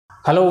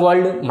Hello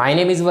world, my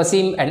name is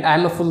Wasim and I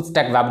am a full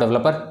stack web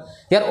developer.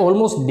 यार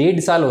almost 1.5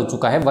 साल हो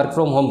चुका है वर्क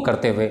फ्रॉम होम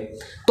करते हुए।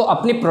 तो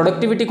अपनी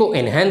प्रोडक्टिविटी को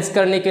इन्हेंस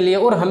करने के लिए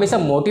और हमेशा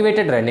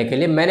मोटिवेटेड रहने के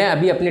लिए मैंने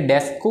अभी अपने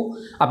डेस्क को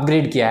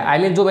अपग्रेड किया है। आई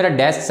मीन जो मेरा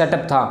डेस्क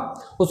सेटअप था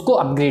उसको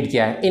अपग्रेड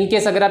किया है। इन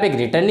केस अगर आप एक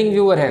रिटर्निंग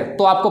व्यूअर हैं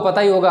तो आपको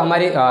पता ही होगा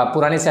हमारे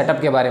पुराने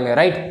सेटअप के बारे में,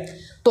 राइट।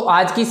 तो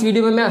आज की इस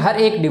वीडियो में मैं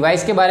हर एक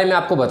डिवाइस के बारे में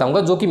आपको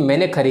बताऊंगा जो कि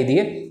मैंने खरीदी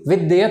है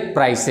with their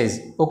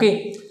prices. Okay,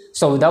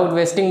 so without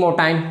wasting more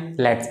time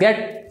let's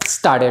get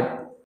started.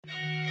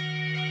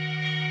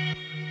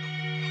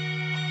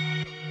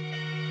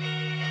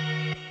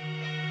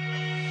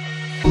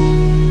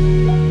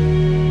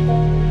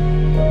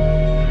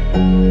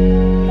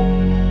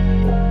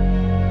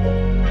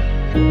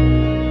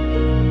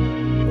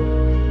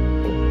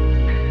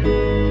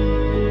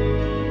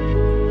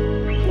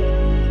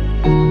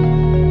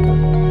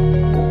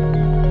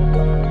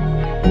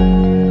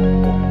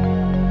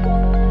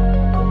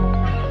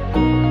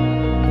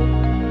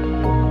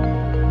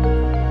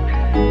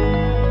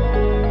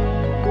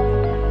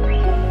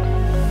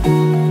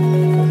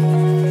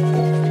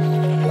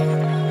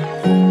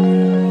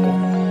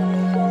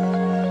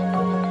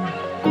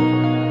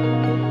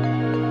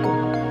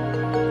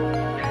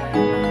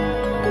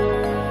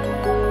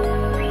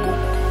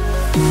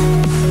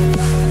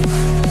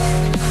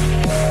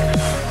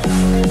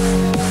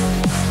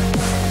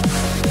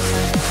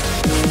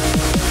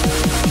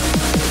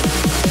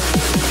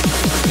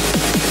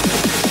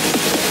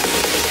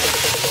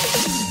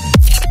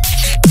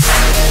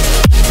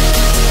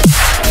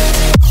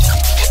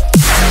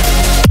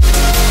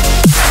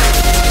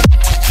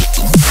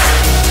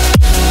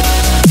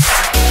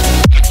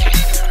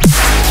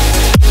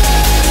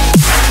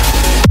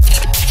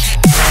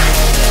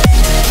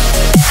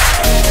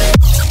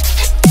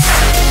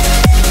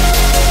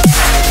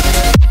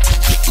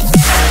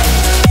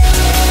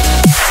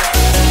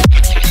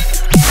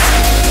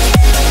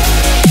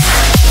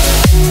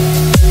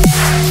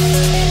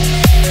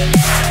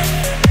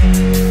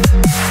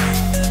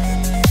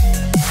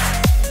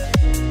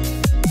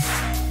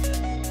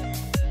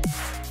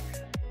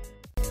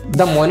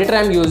 The monitor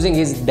I am using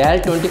is Dell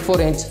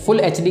 24-inch Full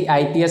HD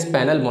IPS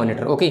panel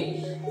monitor. Okay,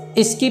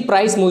 इसकी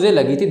प्राइस मुझे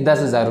लगी थी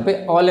 10,000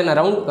 रुपये ऑल एंड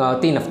अराउंड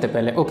 3 हफ्ते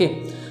पहले। ओके,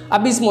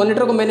 अब इस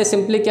monitor को मैंने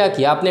सिंपली क्या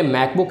किया, अपने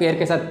मैकबुक एयर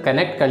के साथ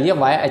कनेक्ट कर लिया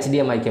वाया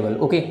HDMI केबल।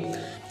 ओके,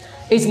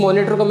 इस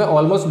मॉनिटर को मैं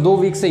ऑलमोस्ट 2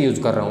 वीक से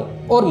यूज़ कर रहा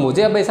हूँ और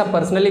मुझे अब ऐसा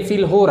पर्सनली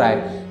फील हो रहा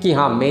है कि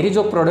हाँ, मेरी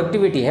जो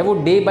प्रोडक्टिविटी है वो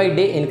डे बाई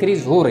डे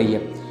इंक्रीज़ हो रही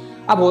है।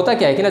 अब होता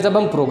क्या है कि ना, जब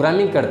हम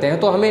प्रोग्रामिंग करते हैं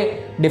तो हमें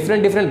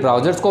डिफरेंट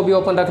ब्राउजर्स को भी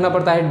ओपन रखना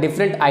पड़ता है,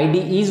 डिफरेंट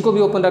IDEs को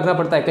भी ओपन रखना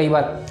पड़ता है कई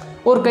बार,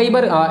 और कई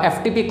बार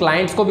FTP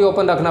क्लाइंट्स को भी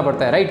ओपन रखना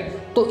पड़ता है, राइट।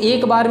 तो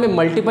एक बार में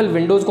मल्टीपल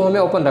विंडोज़ को हमें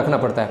ओपन रखना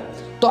पड़ता है।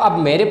 तो अब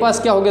मेरे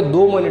पास क्या हो गया,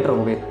 2 मॉनिटर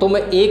हो गए। तो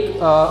मैं एक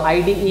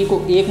IDE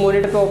को एक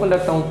मॉनिटर पर ओपन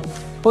रखता हूँ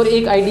और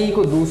एक IDE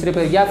को दूसरे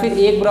पर, या फिर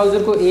एक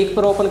ब्राउज़र को एक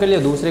पर ओपन कर लिया,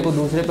 दूसरे को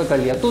दूसरे पर कर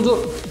लिया। तो जो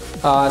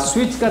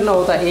स्विच करना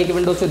होता है एक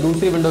विंडो से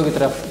दूसरी विंडो की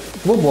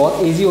तरफ, वो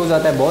बहुत ईजी हो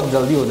जाता है, बहुत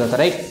जल्दी हो जाता है,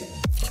 राइट।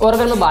 और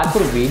अगर मैं बात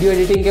करूँ वीडियो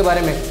एडिटिंग के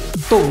बारे में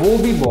तो वो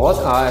भी बहुत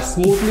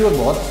स्मूथली और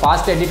बहुत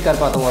फास्ट एडिट कर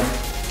पाता हूँ अब,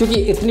 क्योंकि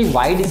इतनी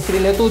वाइड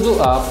स्क्रीन है। तो जो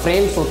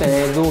फ्रेम्स होते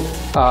हैं, जो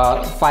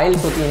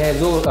फाइल्स होती हैं,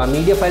 जो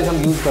मीडिया फाइल्स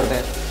हम यूज़ करते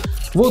हैं,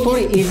 वो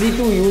थोड़ी इजी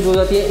टू यूज़ हो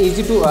जाती है,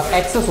 इजी टू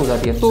एक्सेस हो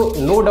जाती है। तो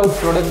नो डाउट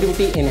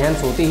प्रोडक्टिविटी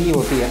इन्हेंस होती ही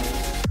होती है।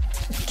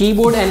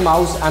 Keyboard and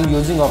mouse I am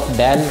using of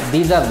del.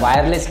 These are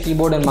wireless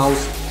keyboard and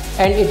mouse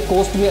and it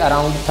cost me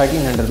around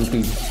 1300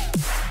 rupees.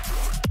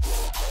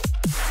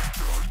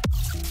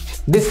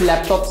 This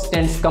laptop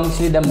stand comes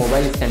with a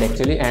mobile stand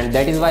actually, and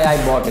that is why I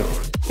bought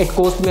it. It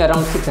cost me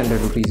around 600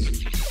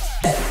 rupees.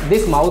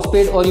 This mouse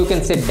pad, or you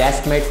can say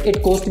desk mat, it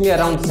cost me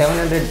around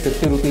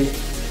 750 rupees.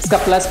 इसका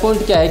plus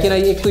point क्या है कि ना,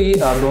 एक तो ये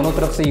दोनों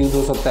तरफ से यूज़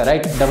हो सकता है,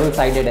 राइट, डबल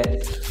साइडेड है।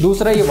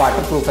 दूसरा ये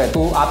वाटर प्रूफ है,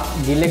 तो आप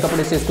गीले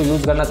कपड़े से इसको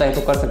यूज़ करना चाहें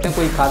तो कर सकते हैं,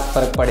 कोई खास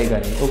फर्क पड़ेगा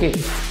नहीं। Okay,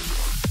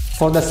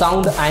 for the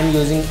sound I am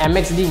using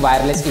MXD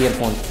wireless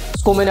earphone.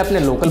 इसको मैंने अपने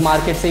लोकल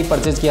मार्केट से ही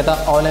परचेज किया था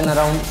ऑल एंड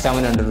अराउंड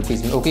 700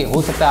 रुपीज़ में। ओके,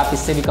 हो सकता है आप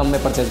इससे भी कम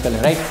में परचेज कर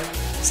लें, राइट।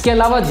 इसके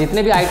अलावा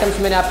जितने भी आइटम्स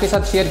मैंने आपके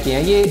साथ शेयर किए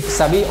हैं ये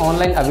सभी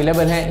ऑनलाइन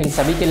अवेलेबल हैं। इन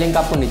सभी के लिंक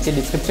आपको नीचे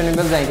डिस्क्रिप्शन में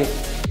मिल जाएंगे।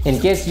 In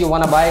case you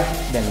want bye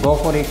then go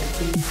for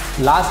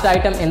it. Last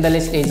item in the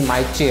list is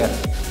my chair.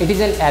 It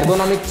is an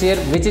ergonomic chair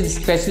which is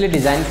specially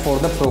design for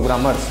the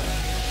programmers.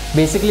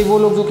 Basically वो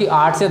लोग जो कि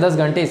 8 से 10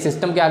 घंटे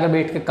system के आगे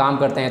बैठ के काम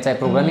करते हैं, चाहे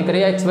प्रोग्रामिंग करें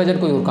या XYZ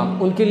कोई और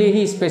काम, उनके लिए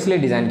ही स्पेशली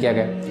डिज़ाइन किया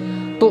गया।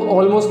 तो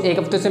ऑलमोस्ट 1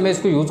 हफ्ते से मैं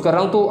इसको यूज़ कर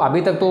रहा हूँ, तो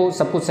अभी तक तो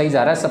सब कुछ सही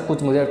जा रहा है, सब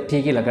कुछ मुझे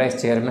ठीक ही लग रहा है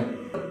इस चेयर में।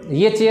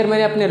 ये चेयर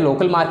मैंने अपने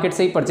लोकल मार्केट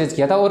से ही परचेज़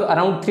किया था और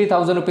अराउंड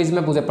 3000 रुपीज़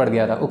में मुझे पड़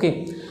गया था। ओके,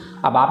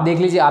 अब आप देख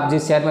लीजिए आप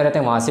जिस शहर में रहते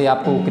हैं वहाँ से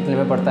आपको कितने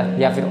में पड़ता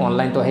है, या फिर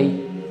ऑनलाइन तो है ही।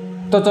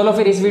 तो चलो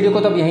फिर इस वीडियो को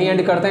तब यहीं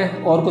एंड करते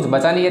हैं, और कुछ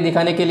बचा नहीं है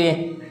दिखाने के लिए।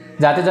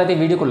 जाते जाते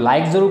वीडियो को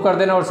लाइक ज़रूर कर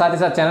देना और साथ ही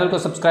साथ चैनल को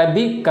सब्सक्राइब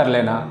भी कर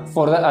लेना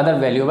for the other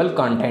valuable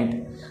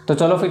content. तो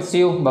चलो फिर सी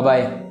यू, बाय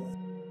बाय।